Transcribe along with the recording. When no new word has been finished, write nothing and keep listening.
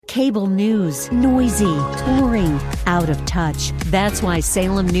Cable news, noisy, boring, out of touch. That's why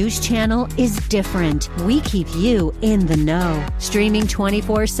Salem News Channel is different. We keep you in the know. Streaming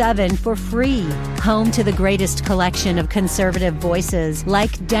 24/7 for free. Home to the greatest collection of conservative voices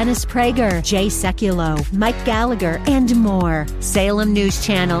like Dennis Prager, Jay Sekulow, Mike Gallagher, and more. Salem News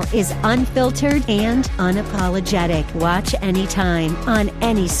Channel is unfiltered and unapologetic. Watch anytime, on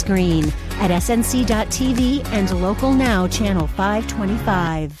any screen, at snc.tv and Local Now Channel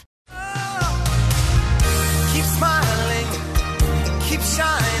 525. Keep smiling, keep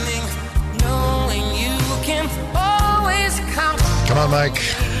shining, knowing you can always count. Come on, Mike.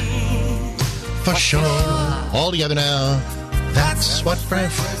 For sure. All together now. That's what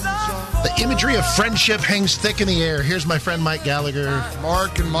friends. The imagery of friendship hangs thick in the air. Here's my friend Mike Gallagher.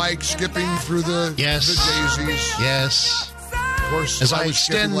 Mark and Mike skipping through the daisies. Yes. Of course, as I was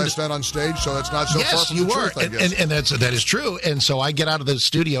skipping last night on stage, so that's not so far from the truth, I guess. And that is true. And so I get out of the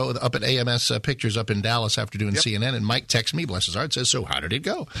studio up at AMS Pictures up in Dallas after doing CNN, and Mike texts me, bless his heart, says, so how did it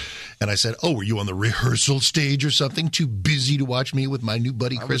go? And I said, were you on the rehearsal stage or something? Too busy to watch me with my new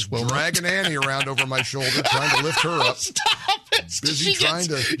buddy Chris Wilmer? Dragging Annie around over my shoulder, trying to lift her up. Stop it. Busy trying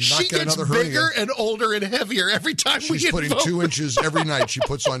to not get another hernia. She gets bigger hernia. and older and heavier every time we get She's putting 2 inches every night. She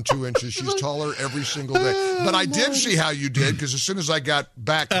puts on 2 inches. She's taller every single day. But I did see how you did, because as soon as I got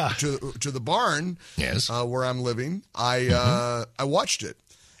back to the barn, where I'm living, I watched it.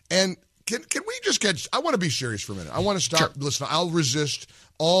 And can we just get? I want to be serious for a minute. I want to stop. Sure. Listen, I'll resist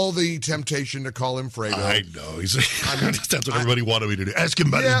all the temptation to call him Fredo. I know. That's what everybody wanted me to do. Ask him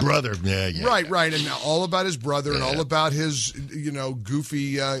about his brother. Yeah. Right. And all about his brother and all about his,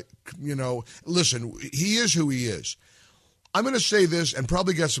 goofy, listen, he is who he is. I'm going to say this and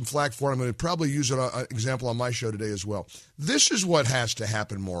probably get some flack for it. I'm going to probably use an example on my show today as well. This is what has to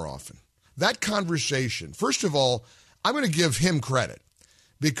happen more often. That conversation, first of all, I'm going to give him credit.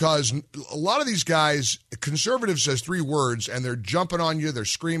 Because a lot of these guys, conservative says 3 words, and they're jumping on you, they're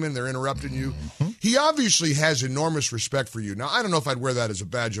screaming, they're interrupting you. Mm-hmm. He obviously has enormous respect for you. Now, I don't know if I'd wear that as a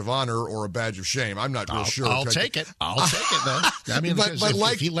badge of honor or a badge of shame. I'm not real sure. I'll take it. though. I mean,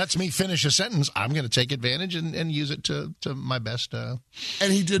 if he lets me finish a sentence, I'm going to take advantage and use it to my best. And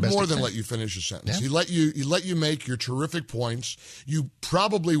he did more than let you finish a sentence. Yeah. He let you make your terrific points. You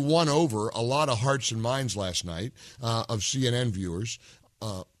probably won over a lot of hearts and minds last night of CNN viewers.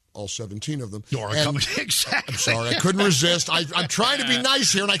 All 17 of them. Exactly. I'm sorry, I couldn't resist. I'm trying to be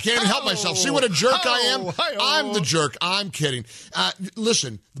nice here, and I can't even help myself. See what a jerk I am? I'm the jerk. I'm kidding.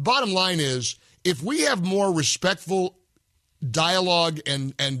 Listen, the bottom line is, if we have more respectful dialogue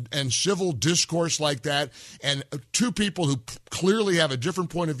and civil discourse like that, and 2 people who clearly have a different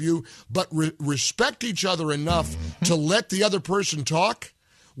point of view, but respect each other enough to let the other person talk,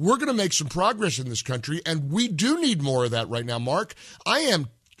 we're going to make some progress in this country, and we do need more of that right now, Mark. I am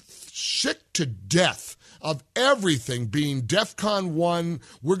sick to death of everything being DEFCON 1.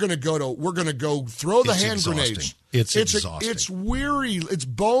 We're going to go throw the hand grenades. It's exhausting. It's weary. It's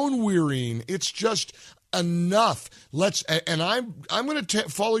bone wearying. It's just enough. I'm going to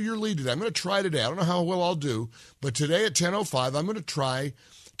follow your lead today. I'm going to try today. I don't know how well I'll do, but today at 10:05, I'm going to try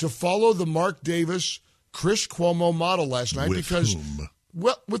to follow the Mark Davis, Chris Cuomo model last night. With whom?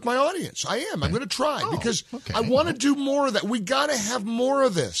 Well, with my audience. I am. I'm going to try because I want to do more of that. We got to have more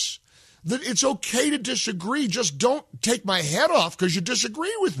of this. That it's okay to disagree. Just don't take my head off because you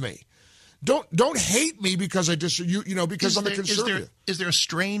disagree with me. Don't hate me because I because I'm a conservative. Is there a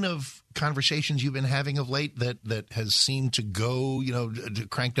strain of conversations you've been having of late that has seemed to go,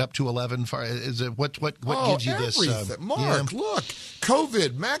 cranked up to 11? Is it what gives you this? Mark, look,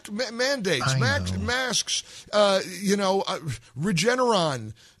 COVID, mandates, masks,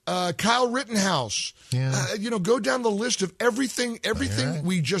 Regeneron. Kyle Rittenhouse, go down the list of everything. Right.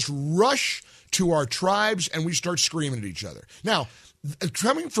 We just rush to our tribes and we start screaming at each other. Now,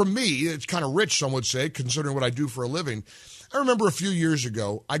 coming from me, it's kind of rich, some would say, considering what I do for a living. I remember a few years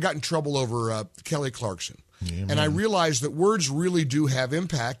ago, I got in trouble over Kelly Clarkson. And I realized that words really do have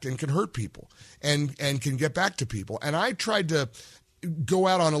impact and can hurt people and can get back to people. And I tried to go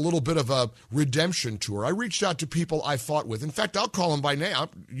out on a little bit of a redemption tour. I reached out to people I fought with. In fact, I'll call him by name.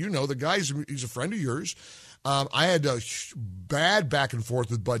 The guy, he's a friend of yours. I had a bad back and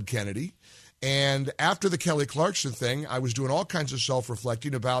forth with Bud Kennedy. And after the Kelly Clarkson thing, I was doing all kinds of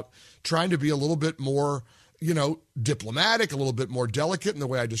self-reflecting about trying to be a little bit more, diplomatic, a little bit more delicate in the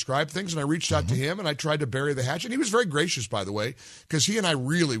way I describe things. And I reached out to him and I tried to bury the hatchet. And he was very gracious, by the way, because he and I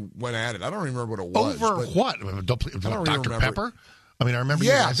really went at it. I don't remember what it was. Over what? Dr. Pepper? I mean, I remember.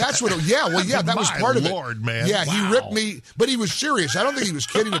 Yeah, that's what. That was part of it. Lord, man. Yeah, wow. He ripped me, but he was serious. I don't think he was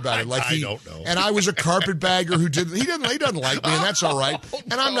kidding about it. Like I don't know. And I was a carpetbagger who didn't. He doesn't like me, and that's all right.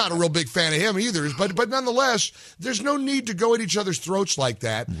 And I'm not a real big fan of him either. But nonetheless, there's no need to go at each other's throats like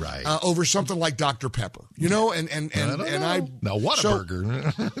that, right? Over something like Dr. Pepper, you know. And I now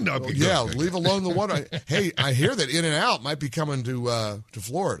Whataburger. No, leave alone the one. Hey, I hear that In-N-Out might be coming to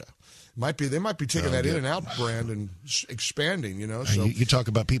Florida. They might be taking that In-N-Out brand and expanding, you know. So you talk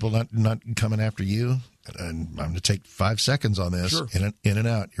about people not coming after you, and I'm going to take 5 seconds on this. Sure.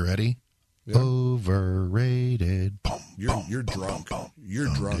 In-N-Out. You ready? Yeah. Overrated. Boom, you're drunk. You're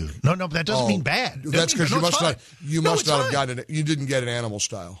drunk. Dude. No, that doesn't mean bad. That's because you must not have gotten it. You didn't get an Animal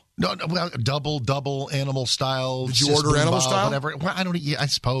Style. No, well, double Animal Style. Did you order Animal Style? Whatever. Well, I don't. I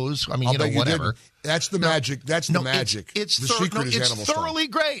suppose. I mean, whatever. That's the magic. That's the magic. It's the secret is Animal Style. It's thoroughly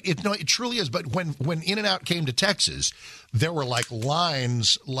great. It truly is. But when In-N-Out came to Texas, there were like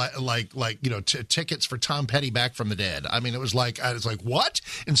lines, tickets for Tom Petty back from the dead. I mean, I was like, what?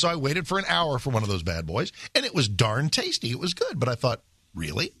 And so I waited for an hour for one of those bad boys, and it was darn tasty. It was good. But I thought,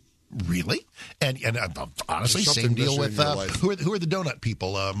 really? And honestly, same deal with who are the donut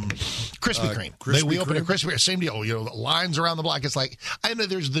people? Krispy Kreme. We opened a Krispy Kreme. Same deal. You know, lines around the block. It's like, I know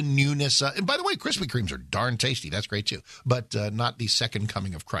there's the newness. And by the way, Krispy Kremes are darn tasty. That's great too. But not the second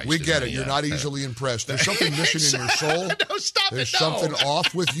coming of Christ. We get it. You're not easily impressed. There's something missing in your soul. No, stop There's it. something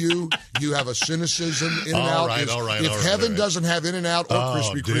off with you. You have a cynicism. In-N-Out. All right. If heaven doesn't have In-N-Out or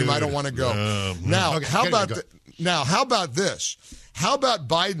Krispy Kreme, I don't want to go. Now, how about this? How about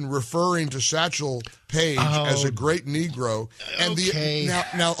Biden referring to Satchel Paige as a great Negro? And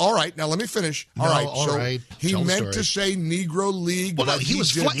now, all right. Now let me finish. He meant to say Negro League. Well, no, he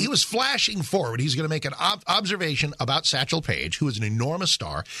was flashing forward. He's going to make an observation about Satchel Paige, who is an enormous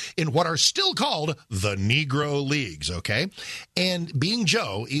star in what are still called the Negro Leagues. Okay, and being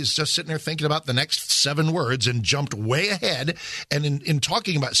Joe, he's just sitting there thinking about the next 7 words and jumped way ahead. And in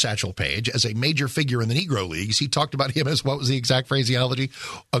talking about Satchel Paige as a major figure in the Negro Leagues, he talked about him as, what was the exact phraseology?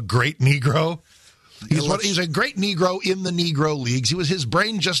 A great Negro. He's a great Negro in the Negro Leagues. His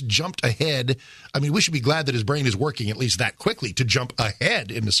brain just jumped ahead. I mean, we should be glad that his brain is working at least that quickly to jump ahead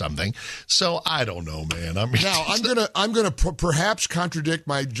into something. So I don't know, man. I'm gonna perhaps contradict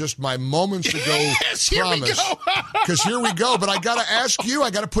my moments ago promise. Because here we go. But I got to ask you.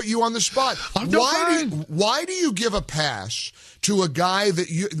 I got to put you on the spot. Why do you give a pass to a guy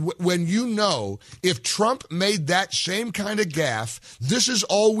that when you know if Trump made that same kind of gaffe, this is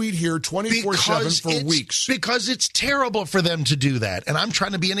all we'd hear 24/7 for weeks? Because it's terrible for them to do that. And I'm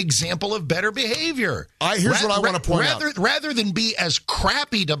trying to be an example of better behavior. Here's what I want to point out. Rather than be as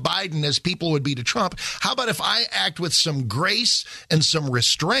crappy to Biden as people would be to Trump, how about if I act with some grace and some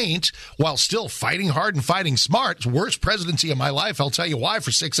restraint while still fighting hard and fighting smart? It's the worst presidency of my life. I'll tell you why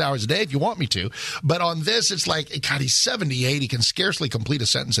for 6 hours a day if you want me to. But on this, it's like, God, he's 78. He can scarcely complete a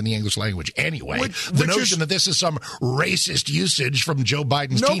sentence in the English language anyway. The notion that this is some racist usage from Joe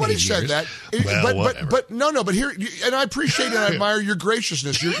Biden's nobody teenage said years. That. But here, and I appreciate and I admire your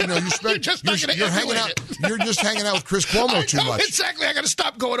graciousness. You're just hanging out with Chris Cuomo too much. Exactly. I got to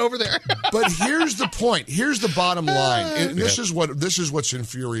stop going over there. But here's the point. Here's the bottom line. And this is what's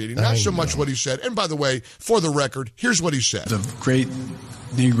infuriating. Not so much what he said. And by the way, for the record, here's what he said. The great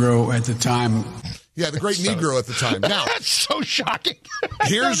Negro at the time. Yeah, the great Negro at the time. Now, that's so shocking.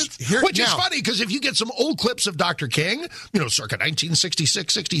 Which is funny because if you get some old clips of Dr. King, circa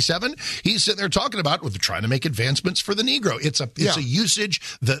 1966, 67, he's sitting there talking about trying to make advancements for the Negro. It's a usage.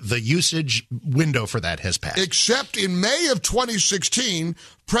 The usage window for that has passed. Except in May of 2016,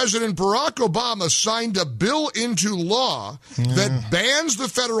 President Barack Obama signed a bill into law that bans the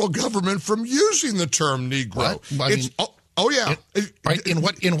federal government from using the term Negro.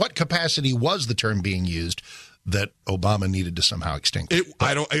 In what capacity was the term being used that Obama needed to somehow extinguish?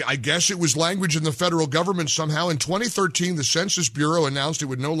 I guess it was language in the federal government somehow. In 2013, the Census Bureau announced it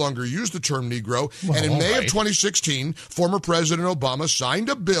would no longer use the term Negro. And in May of 2016, former President Obama signed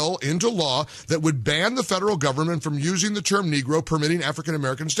a bill into law that would ban the federal government from using the term Negro, permitting African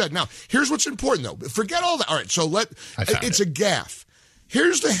Americans instead. Now, here's what's important, though. Forget all that. All right, so it's a gaffe.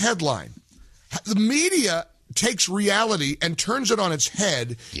 Here's the headline. The media takes reality and turns it on its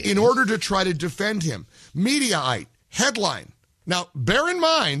head in order to try to defend him. Mediaite, headline. Now, bear in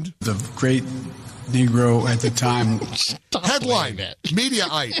mind... The great Negro at the time. Headline,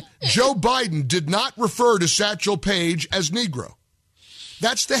 Mediaite. Joe Biden did not refer to Satchel Paige as Negro.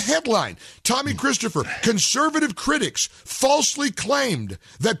 That's the headline. Tommy Christopher, conservative critics falsely claimed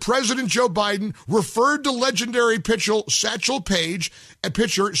that President Joe Biden referred to legendary pitcher Satchel Paige as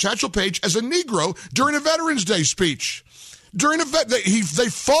a Negro during a Veterans Day speech. during a vet. They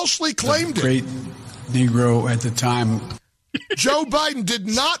falsely claimed it. Great Negro at the time. Joe Biden did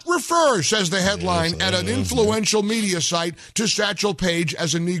not refer, says the headline, at an influential media site to Satchel Paige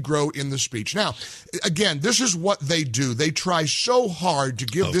as a Negro in the speech. Now, again, this is what they do. They try so hard to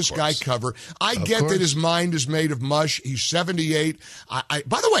give this guy cover. I get that his mind is made of mush. He's 78.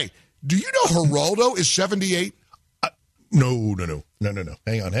 By the way, do you know Geraldo is 78? No.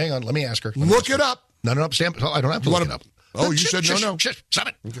 Hang on. Let me ask her. Look it up. No, Stamp. I don't have to look it up. Oh, you said no. Stop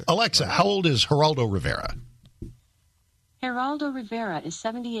it. Okay. Alexa, how old is Geraldo Rivera? Geraldo Rivera is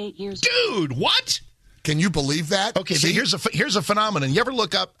 78 years old. Dude, what? Can you believe that? Okay, but here's a phenomenon. You ever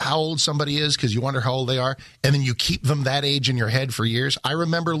look up how old somebody is because you wonder how old they are, and then you keep them that age in your head for years? I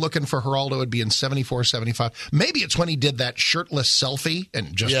remember looking for Geraldo would be in 74, 75. Maybe it's when he did that shirtless selfie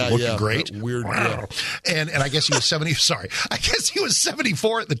and just looked great. Weird. Wow. And I guess he was 70. Sorry. I guess he was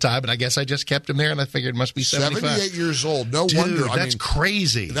 74 at the time, and I guess I just kept him there, and I figured it must be 75. 78 years old. No Dude, wonder. That's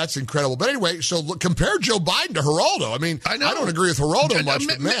crazy. That's incredible. But anyway, so compare Joe Biden to Geraldo. I mean, I don't agree with Geraldo much,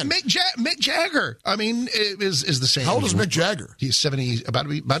 but man. Mick Jagger, I mean, is the same. How old is Mick Jagger? He's 70,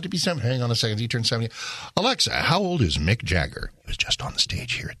 about to be 70. Hang on a second. He turned 70. Alexa, how old is Mick Jagger? He was just on the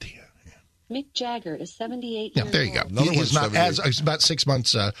stage here at the... Mick Jagger is 78 years old. There you go. He's not he's about 6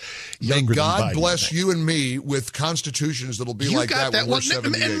 months younger than Biden. God bless you and me with constitutions that'll be like that when we're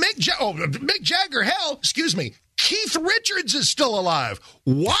 78. And Mick Jagger, hell, excuse me, Keith Richards is still alive.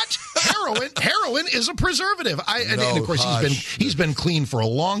 What? Heroin is a preservative. And of course, he's been clean for a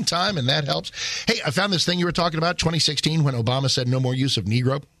long time, and that helps. Hey, I found this thing you were talking about, 2016, when Obama said no more use of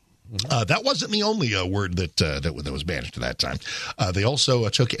Negro. That wasn't the only word that was banished at that time. They also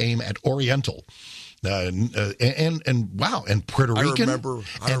took aim at Oriental. And Puerto Rican, I remember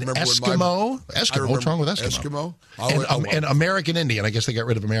Eskimo. What's wrong with Eskimo? And American Indian. I guess they got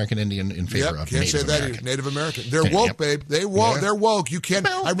rid of American Indian in favor of can't say that American. Native American. They're woke, babe. They're woke. You can't.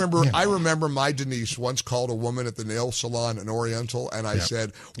 I remember my Denise once called a woman at the nail salon an Oriental, and I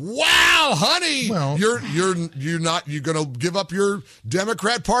said, "Wow, honey, you're going to give up your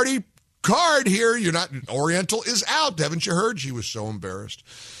Democrat Party card here. You're not. Oriental is out. Haven't you heard?" She was so embarrassed.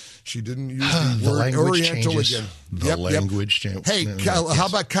 She didn't use the word Oriental again. The language changes. Hey, how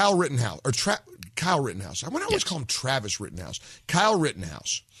about Kyle Rittenhouse? Kyle Rittenhouse. I want to always call him Travis Rittenhouse. Kyle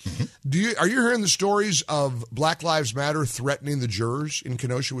Rittenhouse. Mm-hmm. Are you hearing the stories of Black Lives Matter threatening the jurors in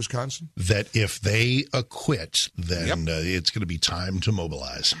Kenosha, Wisconsin? That if they acquit, then it's going to be time to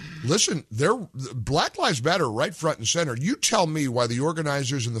mobilize. Listen, Black Lives Matter right front and center. You tell me why the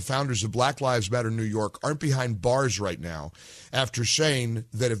organizers and the founders of Black Lives Matter New York aren't behind bars right now after saying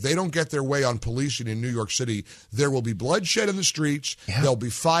that if they don't get their way on policing in New York City, there will be bloodshed in the streets, there'll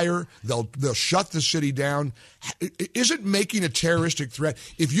be fire, they'll shut the city down. Isn't making a terroristic threat?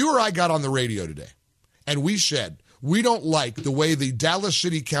 If you or I got on the radio today and we said, we don't like the way the Dallas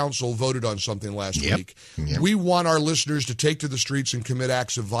City Council voted on something last week. We want our listeners to take to the streets and commit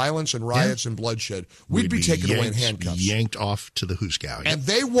acts of violence and riots and bloodshed. We'd be taken away in handcuffs. Yanked off to the Hooskow. And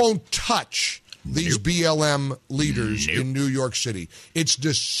they won't touch these BLM leaders in New York City. It's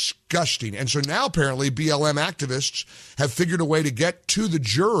disgusting. And so now apparently BLM activists have figured a way to get to the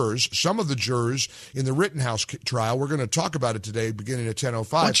jurors, some of the jurors in the Rittenhouse trial. We're going to talk about it today beginning at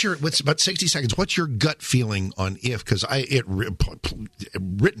 10:05. What's about 60 seconds. What's your gut feeling on because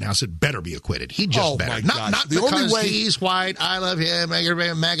Rittenhouse had better be acquitted. He just better. Not the because only way he's white, I love him,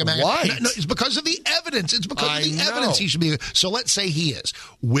 MAGA. Why? No, it's because of the evidence. It's because of the evidence he should be. So let's say he is.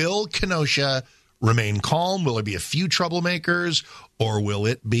 Will Kenosha remain calm? Will there be a few troublemakers, or will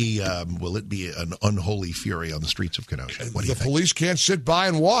it be an unholy fury on the streets of Kenosha? What do you think? The police can't sit by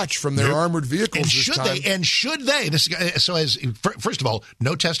and watch from their armored vehicles. And should they? First of all,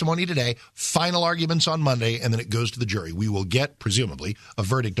 no testimony today. Final arguments on Monday, and then it goes to the jury. We will get presumably a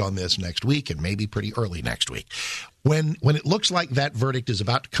verdict on this next week, and maybe pretty early next week. When it looks like that verdict is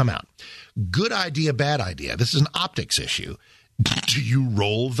about to come out, good idea, bad idea. This is an optics issue. Do you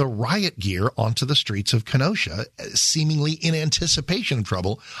roll the riot gear onto the streets of Kenosha, seemingly in anticipation of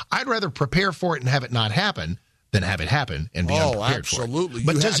trouble? I'd rather prepare for it and have it not happen than have it happen and be unprepared for it.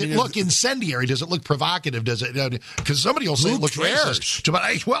 But does it look incendiary? Does it look provocative? Does it? Because somebody will say it looks racist.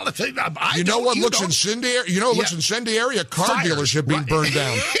 You know what looks incendiary? Looks incendiary? A car dealership being burned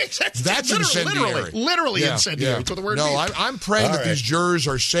down. That's incendiary. Literally incendiary. That's what the word means. I'm praying that these jurors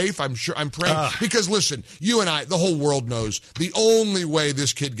are safe. I'm praying because listen, you and I, the whole world knows the only way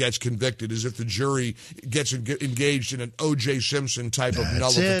this kid gets convicted is if the jury gets engaged in an O.J. Simpson type of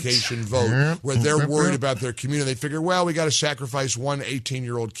nullification vote where they're worried about their community. they figure, well, we got to sacrifice one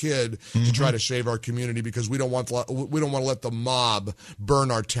 18-year-old kid to try to save our community because we don't want to let the mob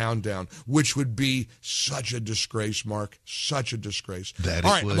burn our town down, which would be such a disgrace, Mark. Such a disgrace. That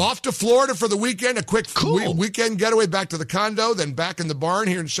All right, I'm off to Florida for the weekend. A quick weekend getaway back to the condo, then back in the barn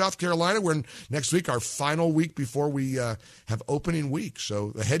here in South Carolina. We're next week, our final week before we have opening week.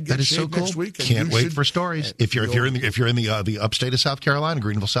 So the head gets shaved next week. And Can't wait for stories. If you're in the upstate of South Carolina,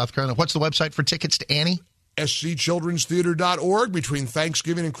 Greenville, South Carolina, what's the website for tickets to Annie? scchildrenstheater.org. Between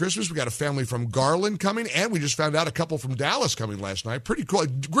Thanksgiving and Christmas, we got a family from Garland coming, and we just found out a couple from Dallas coming last night. Pretty cool.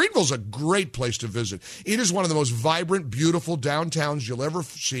 Greenville's a great place to visit. It is one of the most vibrant, beautiful downtowns you'll ever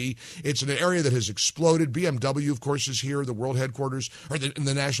see. It's an area that has exploded. BMW, of course, is here, the world headquarters, or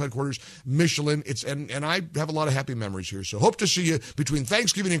the national headquarters. Michelin. And I have a lot of happy memories here. So hope to see you between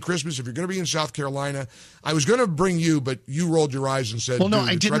Thanksgiving and Christmas. If you're going to be in South Carolina, I was going to bring you, but you rolled your eyes and said, well, no,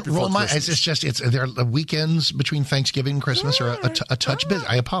 I didn't roll my eyes. There are weekends between Thanksgiving and Christmas are a touch busy.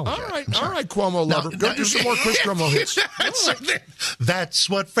 I apologize. All right, Cuomo lover. Go do some more Chris Cuomo hits. That's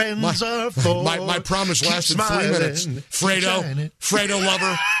what friends are for. My promise lasted 3 minutes. Fredo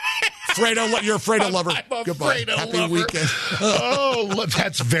lover. You're a Fredo lover. Goodbye. Happy weekend. Oh,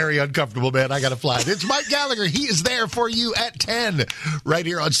 that's very uncomfortable, man. I got to fly. It's Mike Gallagher. He is there for you at 10 right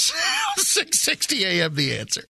here on 660 AM The Answer.